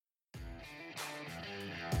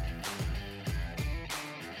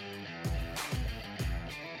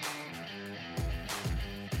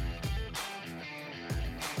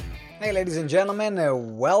Hey, ladies and gentlemen,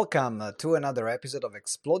 welcome to another episode of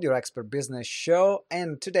Explode Your Expert Business Show.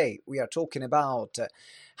 And today we are talking about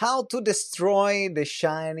how to destroy the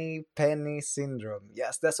shiny penny syndrome.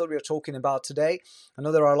 Yes, that's what we're talking about today. I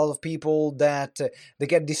know there are a lot of people that they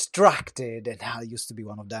get distracted, and I used to be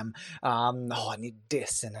one of them. I need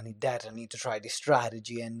this and I need that. I need to try this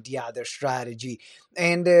strategy and the other strategy.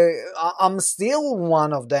 And I'm still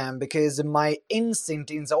one of them because my instinct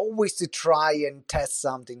is always to try and test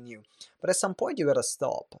something new. But at some point, you gotta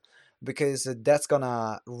stop because that's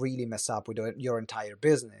gonna really mess up with your entire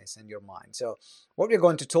business and your mind. So, what we're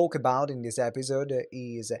going to talk about in this episode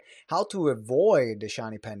is how to avoid the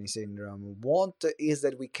shiny penny syndrome. What is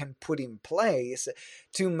that we can put in place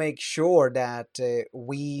to make sure that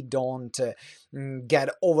we don't get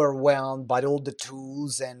overwhelmed by all the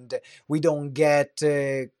tools and we don't get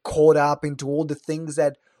caught up into all the things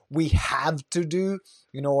that we have to do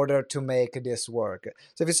in order to make this work.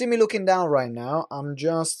 So if you see me looking down right now, I'm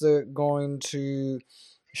just going to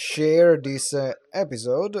share this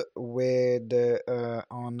episode with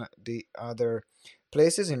on the other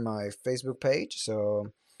places in my Facebook page.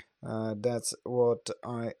 So that's what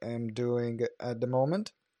I am doing at the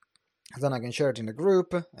moment. Then I can share it in the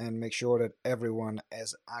group and make sure that everyone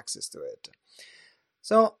has access to it.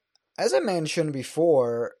 So as I mentioned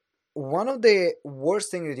before, one of the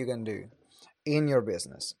worst things that you can do in your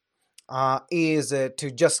business is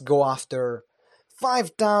to just go after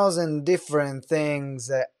 5,000 different things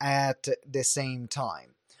at the same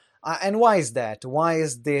time. And why is that? Why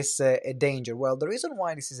is this a danger? Well, the reason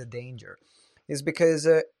why this is a danger is because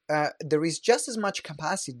there is just as much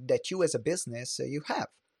capacity that you as a business you have,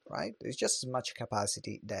 right? There's just as much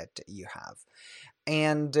capacity that you have.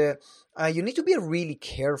 And you need to be really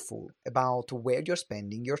careful about where you're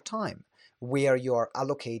spending your time, where you're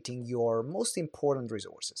allocating your most important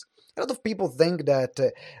resources. A lot of people think that,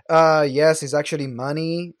 yes, it's actually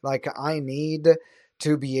money, like I need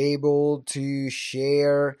to be able to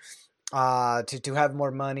share. To have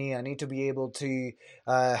more money, I need to be able to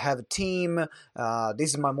have a team. This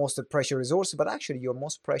is my most precious resource, but actually, your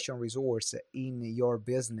most precious resource in your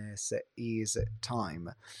business is time.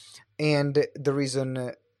 And the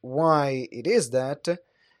reason why it is that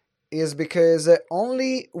is because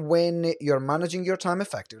only when you're managing your time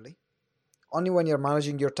effectively,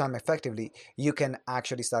 you can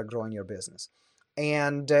actually start growing your business.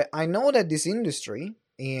 And I know that this industry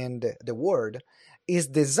and the world is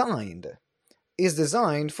designed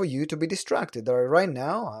for you to be distracted. Right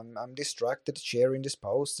now, I'm distracted sharing this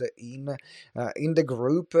post in the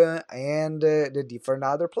group and the different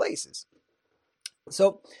other places.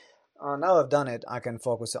 So now I've done it, I can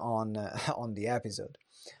focus on on the episode.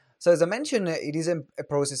 So as I mentioned, it is a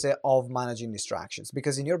process of managing distractions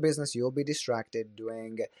because in your business you'll be distracted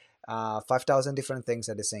doing 5,000 different things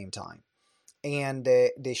at the same time. And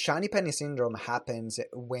the shiny penny syndrome happens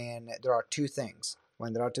when there are two things.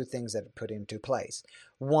 When there are two things that are put into place.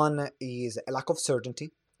 One is a lack of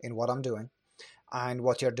certainty in what I'm doing and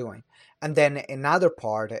what you're doing. And then another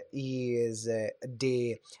part is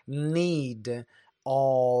the need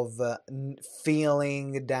of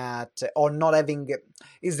feeling that, or not having,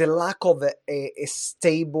 is the lack of a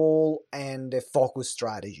stable and a focused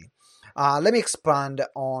strategy. Let me expand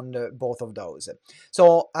on both of those.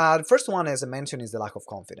 So the first one, as I mentioned, is the lack of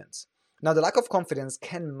confidence. Now, the lack of confidence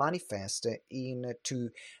can manifest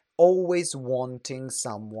into always wanting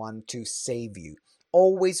someone to save you,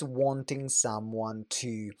 always wanting someone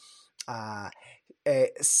to uh,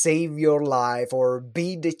 save your life or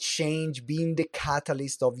be the change, being the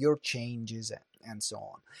catalyst of your changes, and so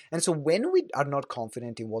on. And so, when we are not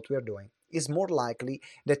confident in what we are doing, it's more likely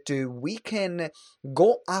that we can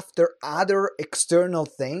go after other external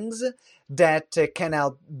things that can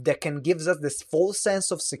help, that can give us this false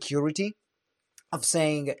sense of security of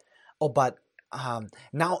saying, oh, but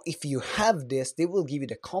now if you have this, they will give you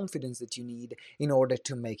the confidence that you need in order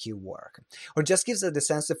to make you work. Or just gives us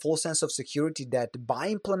the full sense of security that by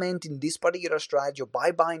implementing this particular strategy or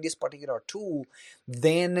by buying this particular tool,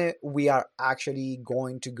 then we are actually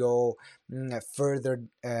going to go further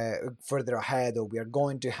ahead, or we are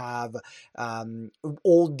going to have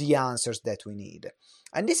all the answers that we need.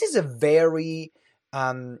 And this is a very,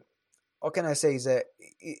 what can I say,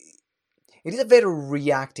 it is a very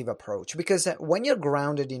reactive approach because when you're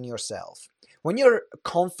grounded in yourself, when you're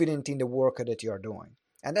confident in the work that you're doing,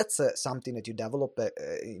 and that's something that you develop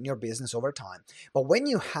in your business over time. But when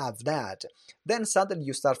you have that, then suddenly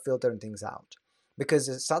you start filtering things out.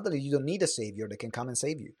 Because suddenly you don't need a savior that can come and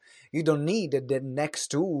save you. You don't need the next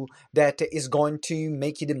tool that is going to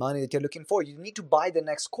make you the money that you're looking for. You need to buy the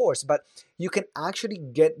next course, but you can actually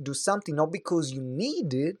do something not because you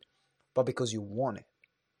need it, but because you want it.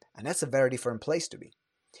 And that's a very different place to be.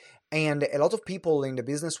 And a lot of people in the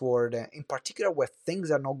business world, in particular where things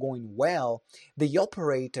are not going well, they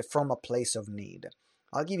operate from a place of need.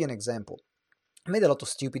 I'll give you an example. I made a lot of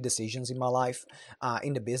stupid decisions in my life,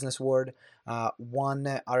 in the business world.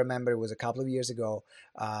 One, I remember it was a couple of years ago,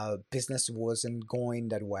 business wasn't going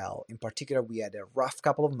that well. In particular, we had a rough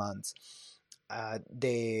couple of months.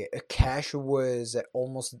 The cash was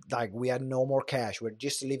almost like we had no more cash. We're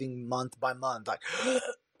just living month by month, like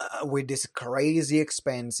with these crazy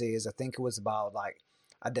expenses. I think it was about like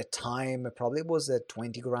at the time, it probably was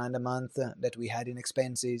 20 grand a month that we had in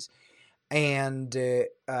expenses. And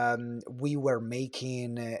we were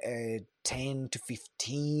making 10 to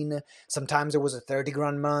 15. Sometimes it was a 30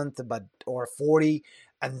 grand month, but or 40.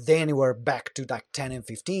 And then we were back to like 10 and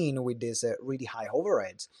 15 with these really high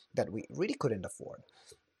overheads that we really couldn't afford.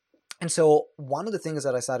 And so one of the things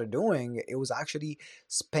that I started doing, it was actually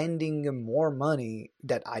spending more money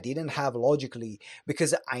that I didn't have logically,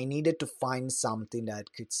 because I needed to find something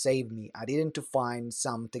that could save me. I needed to find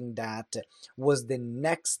something that was the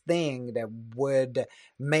next thing that would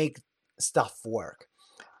make stuff work.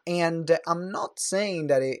 And I'm not saying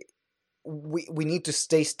that we need to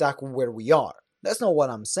stay stuck where we are. That's not what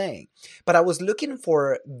I'm saying. But I was looking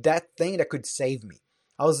for that thing that could save me.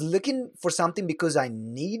 I was looking for something because I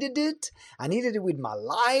needed it. I needed it with my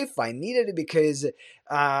life. I needed it because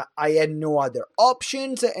I had no other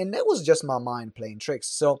options. And that was just my mind playing tricks.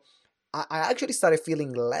 So I actually started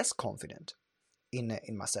feeling less confident in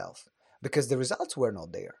myself because the results were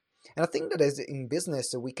not there. And I think that as in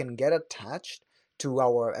business, we can get attached to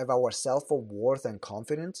our self-worth and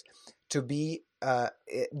confidence to be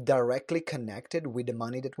directly connected with the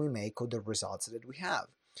money that we make or the results that we have,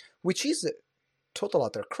 which is total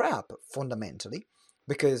utter crap fundamentally,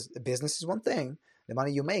 because business is one thing. The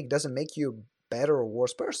money you make doesn't make you a better or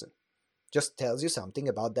worse person. Just tells you something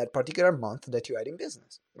about that particular month that you had in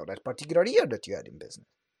business or that particular year that you had in business.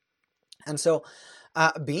 And so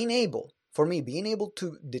being able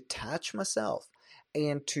to detach myself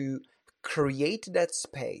and to create that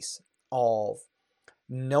space of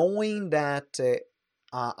knowing that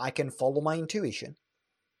I can follow my intuition,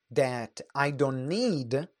 that I don't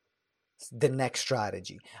need the next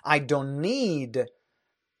strategy. I don't need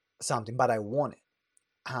something, but I want it.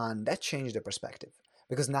 And that changed the perspective,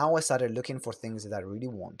 because now I started looking for things that I really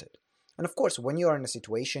wanted. And of course, when you are in a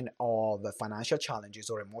situation of financial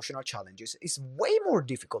challenges or emotional challenges, it's way more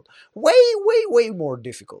difficult. Way, way, way more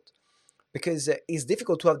difficult. Because it's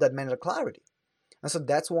difficult to have that mental clarity. And so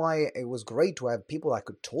that's why it was great to have people I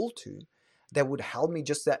could talk to that would help me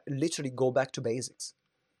just literally go back to basics.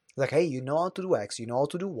 Like, hey, you know how to do X, you know how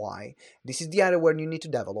to do Y. This is the area where you need to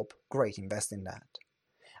develop. Great, invest in that.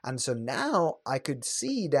 And so now I could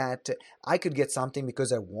see that I could get something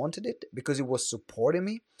because I wanted it, because it was supporting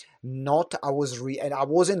me. Not I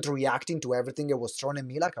wasn't reacting to everything that was thrown at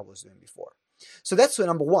me like I was doing before. So that's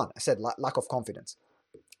number one. I said lack of confidence.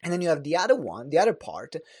 And then you have the other one, the other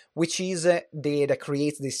part, which is that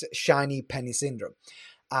creates this shiny penny syndrome.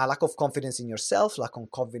 Lack of confidence in yourself, lack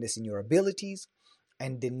of confidence in your abilities,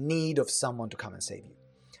 and the need of someone to come and save you.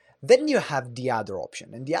 Then you have the other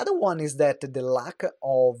option. And the other one is that the lack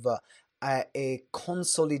of a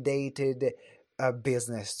consolidated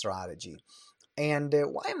business strategy. And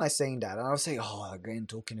why am I saying that? And I'll say, oh, again,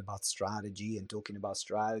 talking about strategy and talking about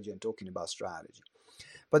strategy and talking about strategy.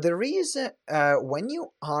 But there is, when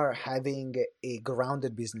you are having a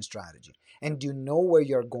grounded business strategy and you know where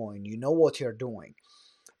you're going, you know what you're doing,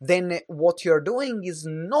 then what you're doing is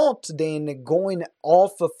not then going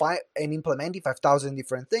off and implementing 5,000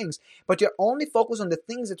 different things, but you're only focused on the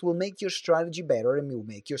things that will make your strategy better and will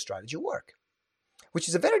make your strategy work. Which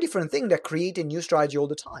is a very different thing than creating a new strategy all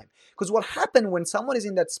the time. Because what happens when someone is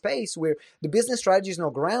in that space where the business strategy is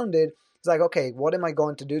not grounded, it's like, okay, what am I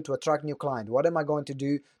going to do to attract new client? What am I going to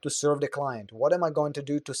do to serve the client? What am I going to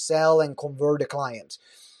do to sell and convert the client?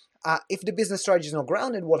 If the business strategy is not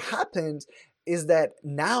grounded, what happens is that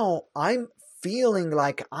now I'm feeling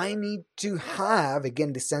like I need to have,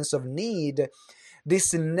 again, the sense of need.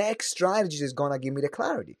 This next strategy is going to give me the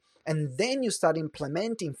clarity. And then you start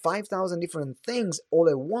implementing 5,000 different things all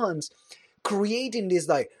at once, creating this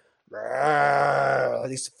like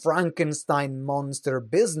this Frankenstein monster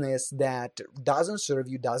business that doesn't serve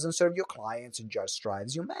you, doesn't serve your clients, and just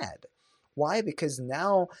drives you mad. Why? Because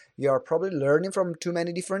now you're probably learning from too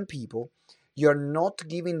many different people. You're not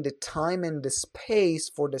giving the time and the space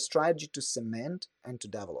for the strategy to cement and to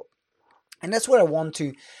develop. And that's where I want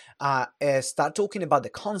to start talking about the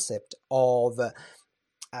concept of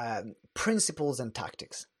principles and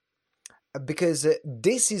tactics. Because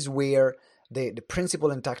this is where the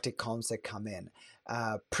principle and tactic concept come in.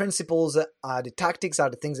 Principles, the tactics are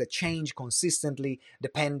the things that change consistently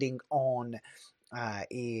depending on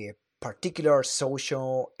a particular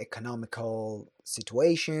social, economical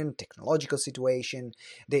situation, technological situation.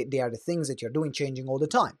 They are the things that you're doing changing all the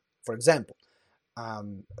time. For example,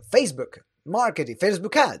 Facebook marketing,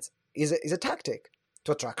 Facebook ads is a tactic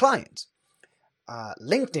to attract clients.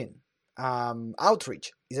 LinkedIn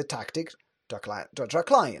outreach is a tactic to attract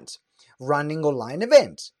clients. Running online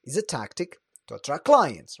events is a tactic to attract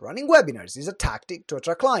clients. Running webinars is a tactic to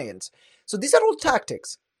attract clients. So these are all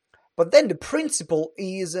tactics. But then the principle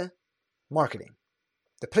is marketing.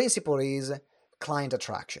 The principle is client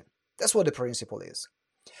attraction. That's what the principle is.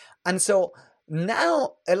 And so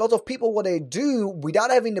now a lot of people, what they do without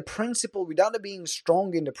having the principle, without being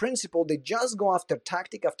strong in the principle, they just go after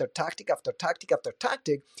tactic after tactic after tactic after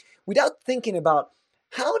tactic without thinking about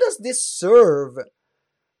how does this serve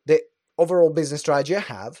the overall business strategy I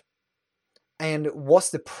have, and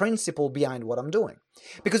what's the principle behind what I'm doing.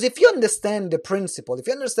 Because if you understand the principle, if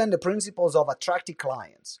you understand the principles of attracting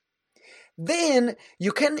clients, then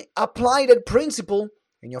you can apply that principle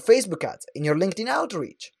in your Facebook ads, in your LinkedIn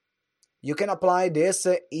outreach. You can apply this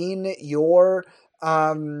in your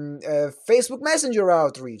Facebook Messenger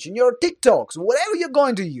outreach, in your TikToks, whatever you're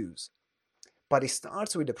going to use. But it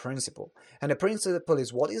starts with the principle. And the principle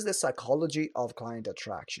is, what is the psychology of client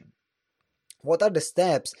attraction? What are the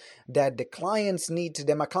steps that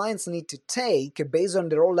my clients need to take based on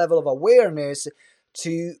their own level of awareness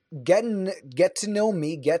to get to know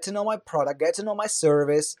me, get to know my product, get to know my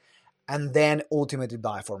service, and then ultimately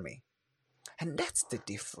buy for me? And that's the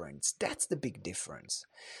difference. That's the big difference.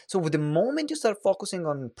 So with the moment you start focusing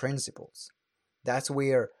on principles, that's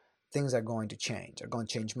where things are going to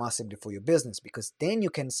change massively for your business, because then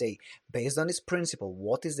you can say, based on this principle,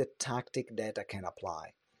 what is the tactic that I can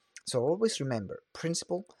apply? So always remember,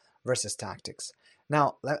 principle versus tactics.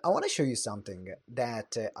 Now, I want to show you something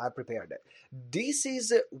that I prepared. This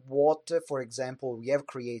is what, for example, we have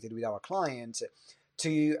created with our clients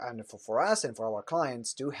for us and for our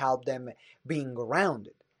clients to help them being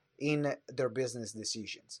grounded in their business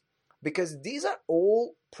decisions. Because these are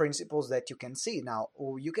all principles that you can see. Now,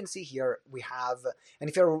 you can see here we have, and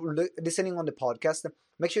if you're listening on the podcast,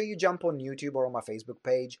 make sure you jump on YouTube or on my Facebook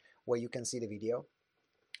page where you can see the video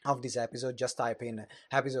of this episode. Just type in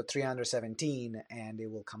episode 317 and it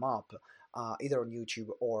will come up either on YouTube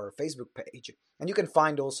or Facebook page. And you can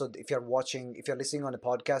find also, if you're listening on the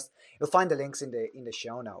podcast, you'll find the links in the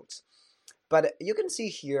show notes. But you can see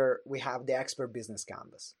here we have the Expert Business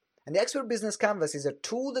Canvas. And the Expert Business Canvas is a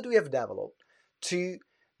tool that we have developed to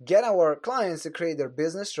get our clients to create their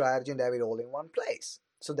business strategy and have it all in one place.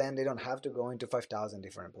 So then they don't have to go into 5,000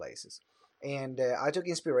 different places. And I took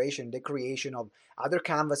inspiration in the creation of other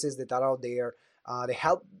canvases that are out there. They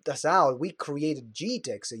helped us out. We created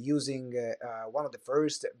GTEx using one of the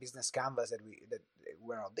first business canvas that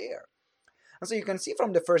were out there. And so you can see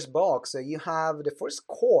from the first box, you have the first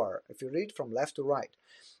core. If you read from left to right,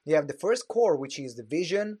 you have the first core, which is the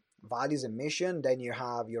vision, values, and mission. Then you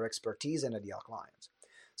have your expertise and ideal clients.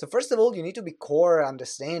 So first of all, you need to be core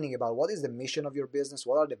understanding about what is the mission of your business,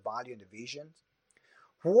 what are the value and the visions.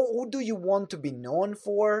 Who do you want to be known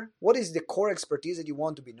for? What is the core expertise that you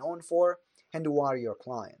want to be known for? And who are your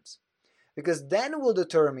clients? Because then we'll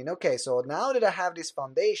determine, okay, so now that I have this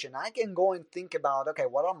foundation, I can go and think about, okay,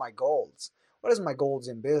 what are my goals? What is my goals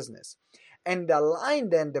in business? And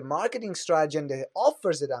align then the marketing strategy and the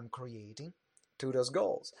offers that I'm creating to those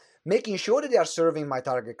goals. Making sure that they are serving my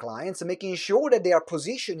target clients and making sure that they are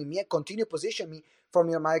positioning me and continue positioning me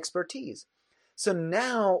from my expertise. So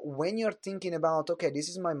now when you're thinking about, okay, this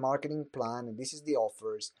is my marketing plan and this is the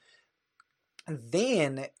offers,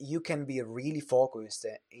 then you can be really focused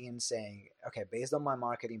in saying, okay, based on my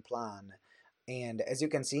marketing plan, and as you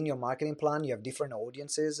can see in your marketing plan, you have different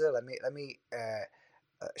audiences. Let me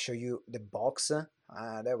show you the box.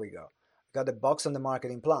 There we go. Got the box on the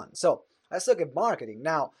marketing plan. So let's look at marketing.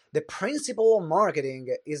 Now, the principle of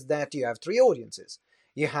marketing is that you have three audiences.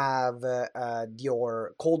 You have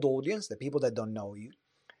your cold audience, the people that don't know you.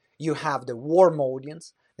 You have the warm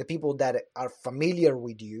audience, the people that are familiar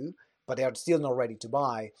with you, but they are still not ready to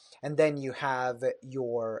buy. And then you have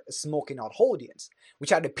your smoking hot audience,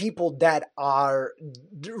 which are the people that are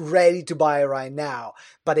ready to buy right now,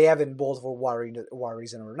 but they haven't bought for one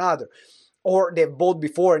reason or another. Or they've bought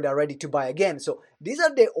before and they're ready to buy again. So these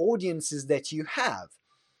are the audiences that you have.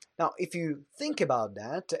 Now, if you think about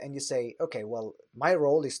that and you say, okay, well, my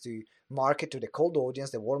role is to market to the cold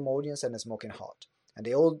audience, the warm audience, and the smoking hot. And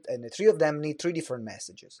the three of them need three different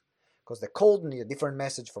messages. Because the cold need a different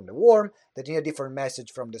message from the warm, they need a different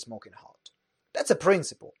message from the smoking hot. That's a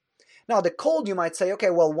principle. Now, the cold, you might say, okay,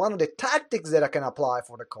 well, one of the tactics that I can apply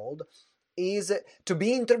for the cold is to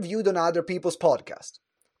be interviewed on other people's podcasts.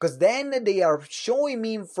 Because then they are showing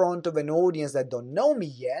me in front of an audience that don't know me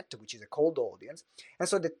yet, which is a cold audience. And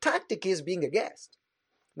so the tactic is being a guest.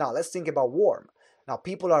 Now, let's think about warm. Now,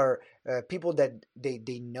 people are people that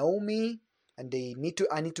they know me, and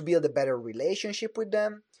I need to build a better relationship with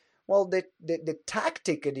them. Well, the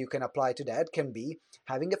tactic that you can apply to that can be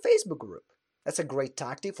having a Facebook group. That's a great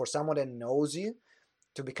tactic for someone that knows you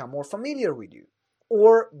to become more familiar with you.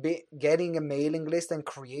 Or getting a mailing list and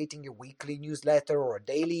creating a weekly newsletter or a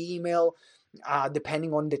daily email,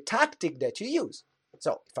 depending on the tactic that you use.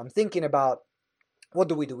 So if I'm thinking about what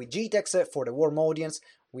do we do with GTEx for the warm audience,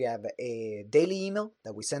 we have a daily email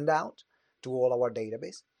that we send out to all our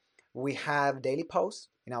database. We have daily posts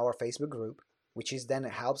in our Facebook group, which is then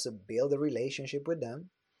helps build a relationship with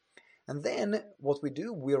them. And then what we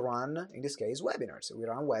do, we run, in this case, webinars. We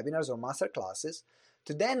run webinars or master classes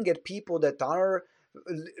to then get people that are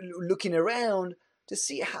looking around to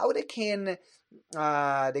see how they can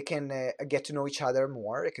get to know each other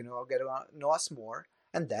more, they can get to know us more,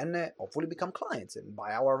 and then hopefully become clients and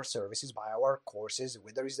buy our services, buy our courses,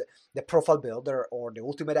 whether it's the Profile Builder or the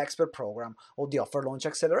Ultimate Expert Program or the Offer Launch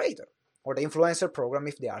Accelerator or the Influencer Program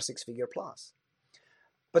if they are 6-figure plus.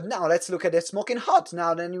 But now let's look at the smoking hot.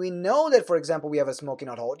 Now then we know that, for example, we have a smoking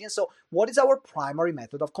hot audience. So what is our primary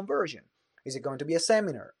method of conversion? Is it going to be a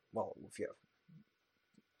seminar? Well, if you have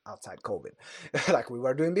outside COVID, like we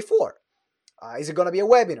were doing before. Is it going to be a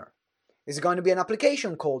webinar? Is it going to be an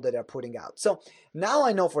application call that they're putting out? So now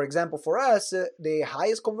I know, for example, for us, the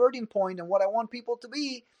highest converting point and what I want people to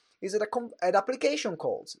be is at application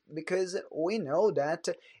calls, because we know that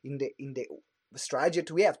in the strategy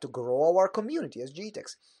that we have to grow our community as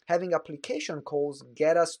GTEx, having application calls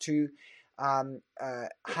get us to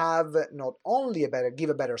have not only give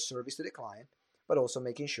a better service to the client, but also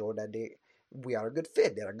making sure that we are a good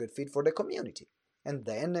fit. They're a good fit for the community. And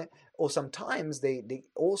then, or sometimes they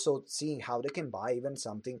also seeing how they can buy even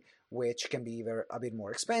something which can be either a bit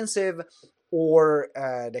more expensive or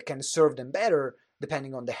that can serve them better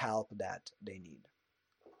depending on the help that they need.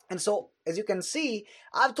 And so, as you can see,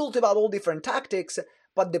 I've talked about all different tactics,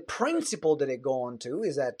 but the principle that I go on to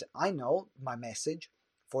is that I know my message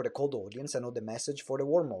for the cold audience, I know the message for the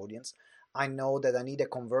warm audience, I know that I need a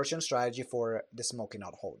conversion strategy for the smoking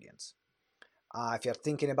hot audience. If you're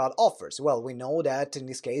thinking about offers, well, we know that in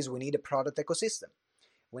this case we need a product ecosystem.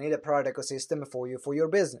 We need a product ecosystem for your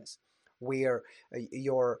business, where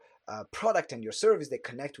your product and your service, they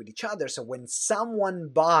connect with each other. So when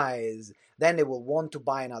someone buys, then they will want to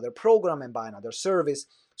buy another program and buy another service,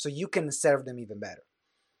 so you can serve them even better.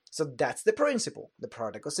 So that's the principle, the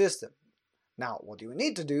product ecosystem. Now, what you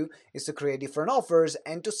need to do is to create different offers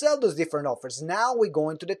and to sell those different offers. Now we go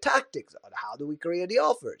into the tactics. How do we create the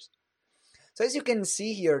offers? So as you can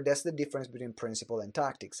see here, that's the difference between principle and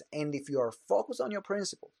tactics. And if you are focused on your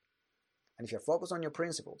principles,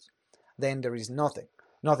 then there is nothing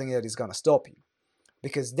that is going to stop you.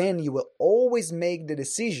 Because then you will always make the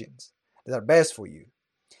decisions that are best for you.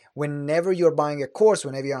 Whenever you're buying a course,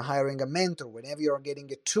 whenever you're hiring a mentor, whenever you're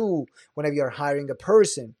getting a tool, whenever you're hiring a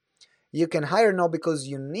person, you can hire not because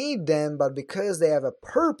you need them, but because they have a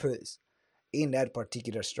purpose in that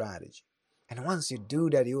particular strategy. And once you do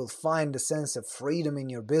that, you will find a sense of freedom in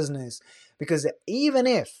your business, because even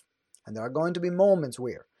if, and there are going to be moments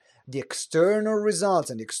where the external results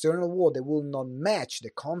and the external world, they will not match the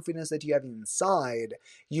confidence that you have inside,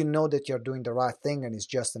 you know that you're doing the right thing and it's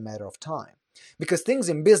just a matter of time. Because things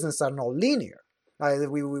in business are not linear.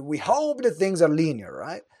 We hope that things are linear,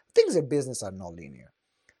 right? Things in business are not linear.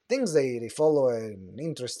 Things, they follow an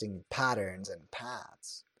interesting patterns and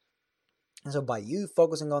paths. And so by you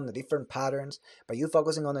focusing on the different patterns, by you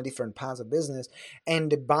focusing on the different paths of business,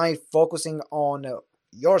 and by focusing on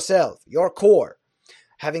yourself, your core,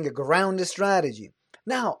 having a grounded strategy.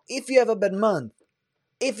 Now, if you have a bad month,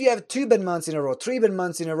 if you have 2 bad months in a row, 3 bad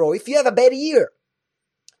months in a row, if you have a bad year,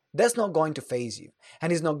 that's not going to phase you.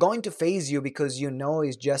 And it's not going to phase you because you know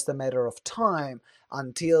it's just a matter of time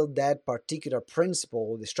until that particular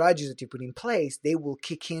principle, the strategies that you put in place, they will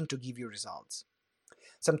kick in to give you results.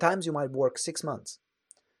 Sometimes you might work 6 months.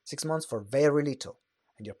 6 months for very little.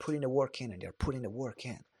 And you're putting the work in, and you're putting the work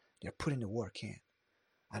in. You're putting the work in.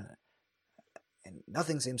 And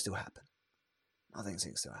nothing seems to happen. Nothing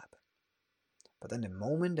seems to happen. But then the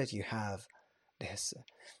moment that you have this,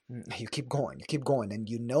 you keep going, and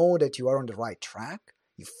you know that you are on the right track.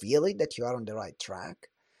 You feel it that you are on the right track.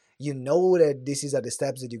 You know that this is the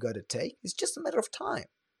steps that you got to take. It's just a matter of time.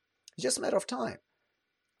 It's just a matter of time.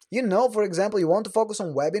 You know, for example, you want to focus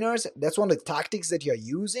on webinars. That's one of the tactics that you're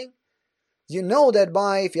using. You know that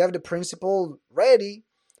if you have the principle ready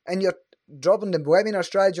and you're dropping the webinar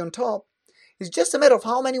strategy on top, it's just a matter of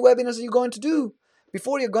how many webinars are you going to do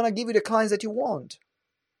before you're going to give you the clients that you want.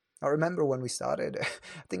 I remember when we started, I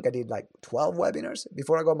think I did like 12 webinars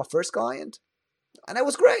before I got my first client. And that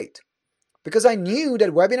was great because I knew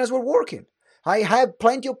that webinars were working. I had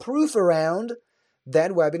plenty of proof around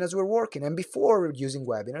that webinars were working. And before using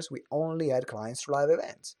webinars, we only had clients through live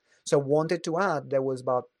events. So I wanted to add, that was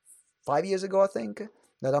about 5 years ago, I think,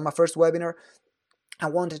 that on my first webinar, I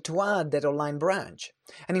wanted to add that online branch.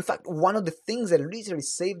 And in fact, one of the things that literally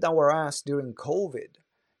saved our ass during COVID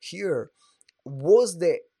here was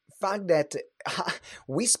the fact that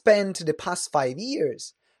we spent the past 5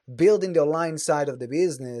 years building the online side of the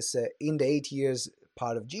business in the 8 years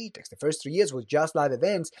part of GTEx. The first 3 years was just live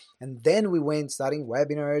events, and then we went starting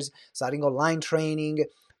webinars, starting online training.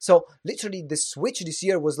 So literally the switch this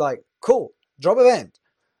year was like, cool, drop event,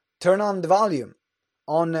 turn on the volume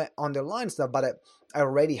on the online stuff, but I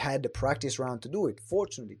already had the practice round to do it.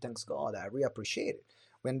 Fortunately, thanks God, I really appreciate it.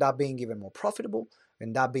 We end up being even more profitable. We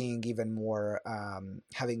end up being even more,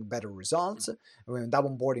 having better results. We end up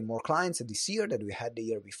onboarding more clients this year than we had the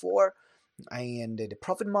year before. And the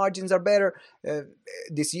profit margins are better.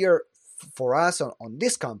 This year, for us on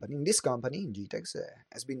this company, in GTEx,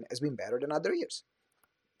 has been better than other years.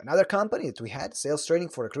 Another company that we had, sales training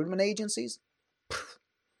for recruitment agencies,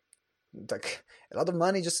 like a lot of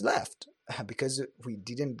money just left because we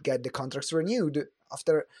didn't get the contracts renewed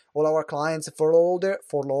after all our clients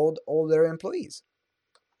furloughed all their employees.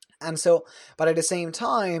 And so, but at the same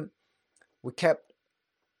time, we kept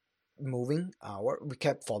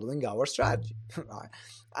following our strategy.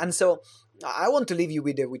 And so I want to leave you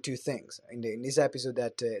with two things in this episode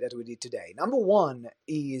that we did today. Number one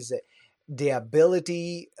is the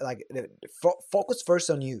ability, focus first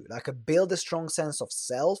on you, build a strong sense of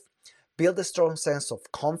self, build a strong sense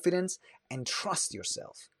of confidence, and trust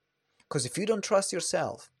yourself. Because if you don't trust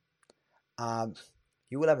yourself,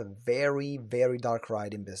 you will have a very, very dark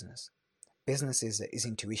ride in business. Business is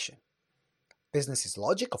intuition. Business is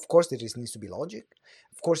logic. Of course, there needs to be logic.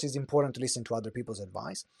 Of course, it's important to listen to other people's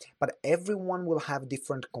advice. But everyone will have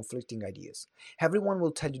different conflicting ideas. Everyone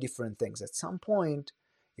will tell you different things. At some point,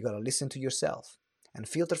 you got to listen to yourself and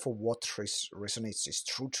filter for what resonates, is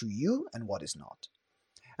true to you and what is not.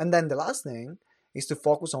 And then the last thing is to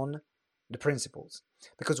focus on the principles.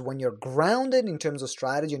 Because when you're grounded in terms of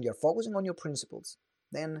strategy and you're focusing on your principles,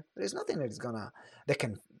 then there's nothing that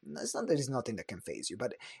can phase you,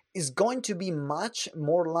 but it's going to be much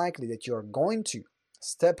more likely that you're going to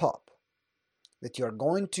step up, that you're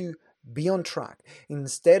going to be on track,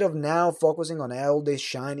 instead of now focusing on all these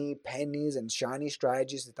shiny pennies and shiny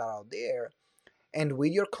strategies that are out there. And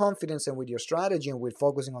with your confidence and with your strategy and with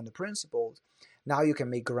focusing on the principles, now you can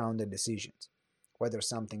make grounded decisions, whether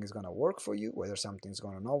something is going to work for you, whether something is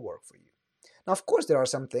going to not work for you. Now, of course, there are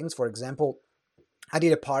some things. For example, I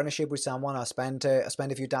did a partnership with someone. I spent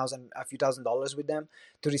a few thousand dollars with them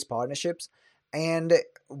to these partnerships, and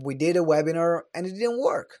we did a webinar, and it didn't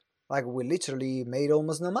work. We literally made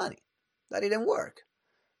almost no money. That didn't work.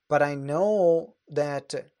 But I know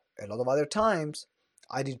that a lot of other times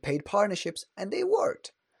I did paid partnerships, and they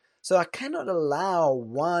worked. So I cannot allow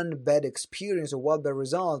one bad experience or one bad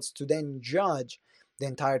results to then judge the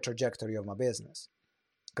entire trajectory of my business,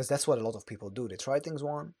 because that's what a lot of people do. They try things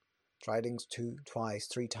once, try things two, twice,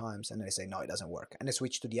 three times, and then they say, no, it doesn't work. And they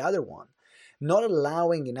switch to the other one, not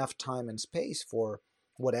allowing enough time and space for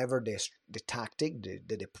whatever the tactic that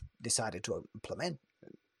they decided to implement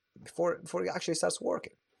before it actually starts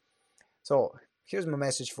working. So here's my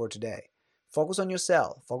message for today. Focus on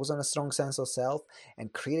yourself, focus on a strong sense of self,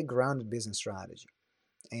 and create a grounded business strategy.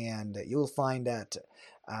 And you will find that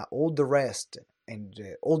all the rest and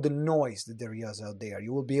all the noise that there is out there,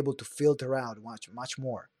 you will be able to filter out much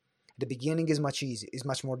more. The beginning is much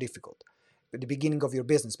more difficult. At the beginning of your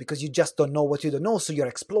business, because you just don't know what you don't know, so you're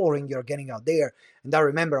exploring, you're getting out there. And I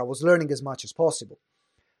remember I was learning as much as possible.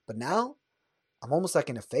 But now, I'm almost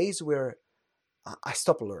in a phase where I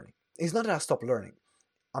stop learning. It's not that I stop learning.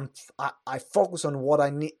 I focus on what I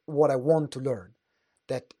need, what I want to learn,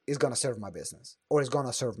 that is going to serve my business or is going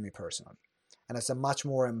to serve me personally. And it's a much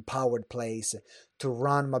more empowered place to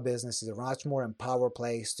run my business. It's a much more empowered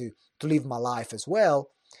place to live my life as well.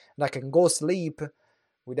 And I can go sleep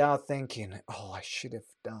without thinking, oh, I should have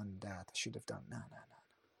done that. I should have done no.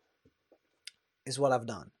 It's what I've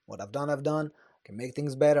done. What I've done. I can make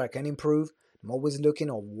things better. I can improve. I'm always looking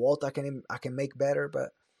at what I can make better.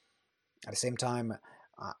 But at the same time,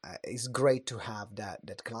 it's great to have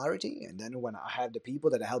that clarity. And then when I have the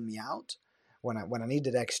people that help me out, when I need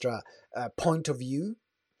that extra point of view,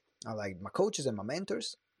 I like my coaches and my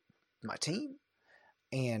mentors, my team,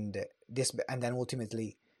 and then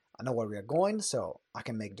ultimately I know where we are going, so I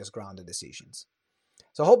can make those grounded decisions.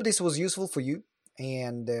 So I hope this was useful for you.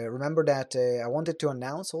 And remember that I wanted to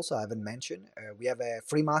announce also, I haven't mentioned, we have a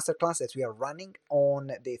free masterclass that we are running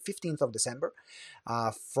on the 15th of December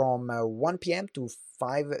from 1 p.m. to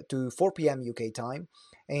 4 p.m. UK time.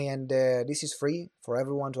 And this is free for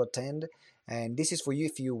everyone to attend. And this is for you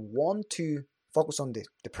if you want to focus on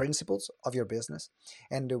the principles of your business.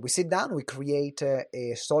 And we sit down, we create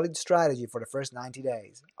a solid strategy for the first 90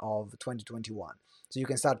 days of 2021. So you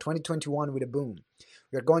can start 2021 with a boom.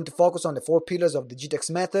 We're going to focus on the 4 pillars of the GTEx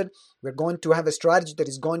method. We're going to have a strategy that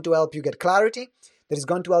is going to help you get clarity, that is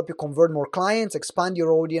going to help you convert more clients, expand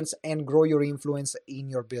your audience, and grow your influence in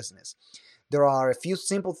your business. There are a few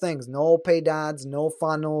simple things: no paid ads, no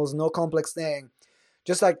funnels, no complex thing.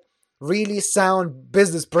 Just like really sound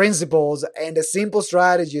business principles and a simple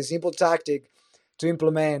strategy, a simple tactic to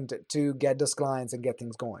implement to get those clients and get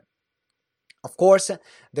things going. Of course,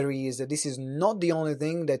 this is not the only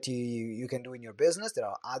thing that you can do in your business. There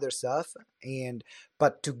are other stuff,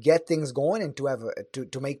 but to get things going and to have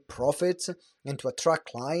to make profits and to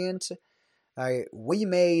attract clients, we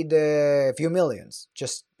made a few millions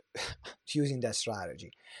just using that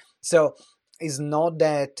strategy. So it's not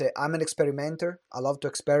that I'm an experimenter. I love to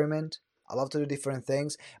experiment. I love to do different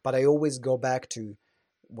things, but I always go back to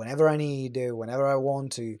whenever I need, whenever I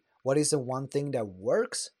want to, what is the one thing that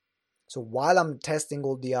works? So while I'm testing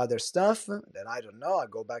all the other stuff that I don't know, I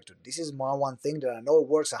go back to this is my one thing that I know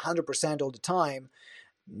works 100% all the time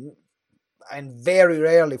and very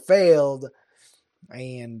rarely failed.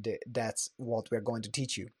 And that's what we're going to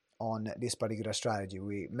teach you on this particular strategy.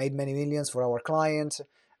 We made many millions for our clients,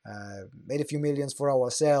 made a few millions for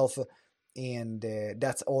ourselves, and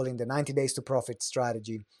that's all in the 90 days to profit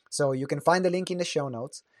strategy. So you can find the link in the show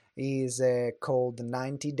notes. Is called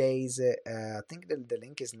 90 days, I think the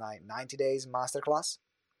link is 90 days masterclass.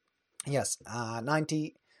 Yes,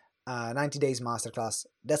 90 days masterclass.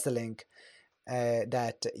 That's the link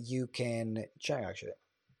that you can check. Actually,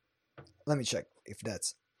 let me check if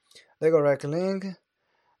that's the correct link.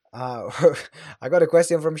 I got a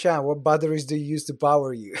question from Sean. What batteries do you use to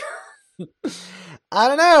power you? I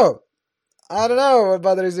don't know what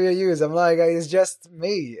batteries do you use. I'm like, it's just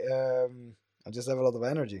me. I just have a lot of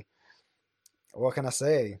energy. What can I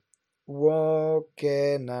say? What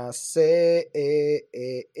can I say?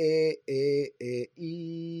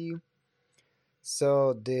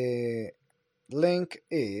 So the link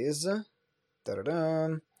is, so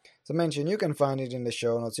mention, you can find it in the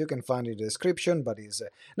show notes, you can find it in the description, but it's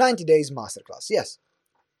 90 days masterclass. Yes,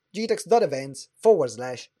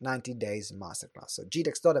 gtex.events/90 days masterclass. So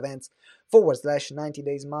gtex.events/90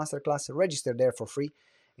 days masterclass. Register there for free.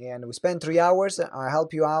 And we spend 3 hours. I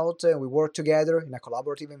help you out. We work together in a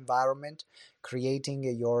collaborative environment, creating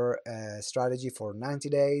your strategy for 90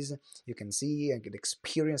 days. You can see and get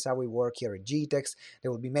experience how we work here at GTEx. There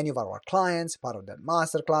will be many of our clients part of that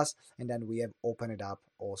masterclass, and then we have opened it up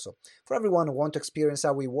also for everyone who want to experience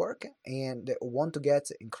how we work and want to get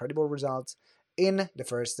incredible results in the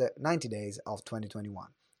first 90 days of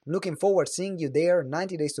 2021. I'm looking forward to seeing you there.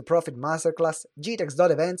 90 Days to Profit Masterclass,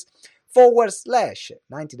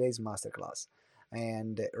 gtex.events/90 days masterclass.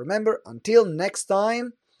 And remember, until next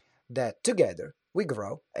time, that together we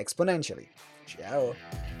grow exponentially. Ciao.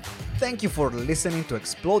 Thank you for listening to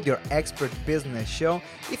Explode Your Expert Business Show.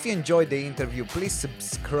 If you enjoyed the interview, please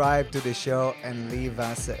subscribe to the show and leave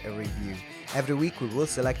us a review. Every week we will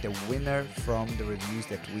select a winner from the reviews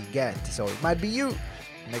that we get. So it might be you.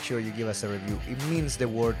 Make sure you give us a review. It means the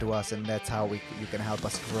world to us, and that's how you can help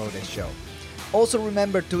us grow the show. Also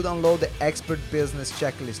remember to download the Expert Business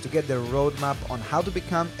Checklist to get the roadmap on how to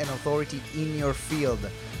become an authority in your field.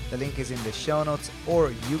 The link is in the show notes,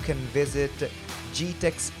 or you can visit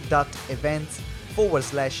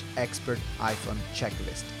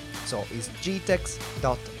gtex.events/expert-checklist. So it's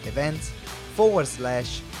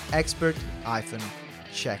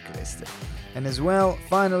gtex.events/expert-checklist. And as well,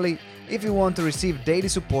 finally, if you want to receive daily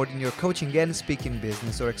support in your coaching and speaking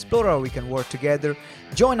business, or explore how we can work together,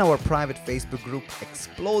 join our private Facebook group,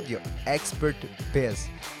 Explode Your Expert Biz.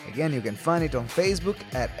 Again, you can find it on Facebook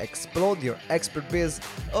at Explode Your Expert Biz,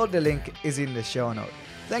 or the link is in the show note.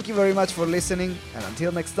 Thank you very much for listening, and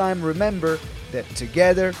until next time, remember that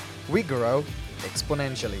together we grow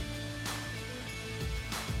exponentially.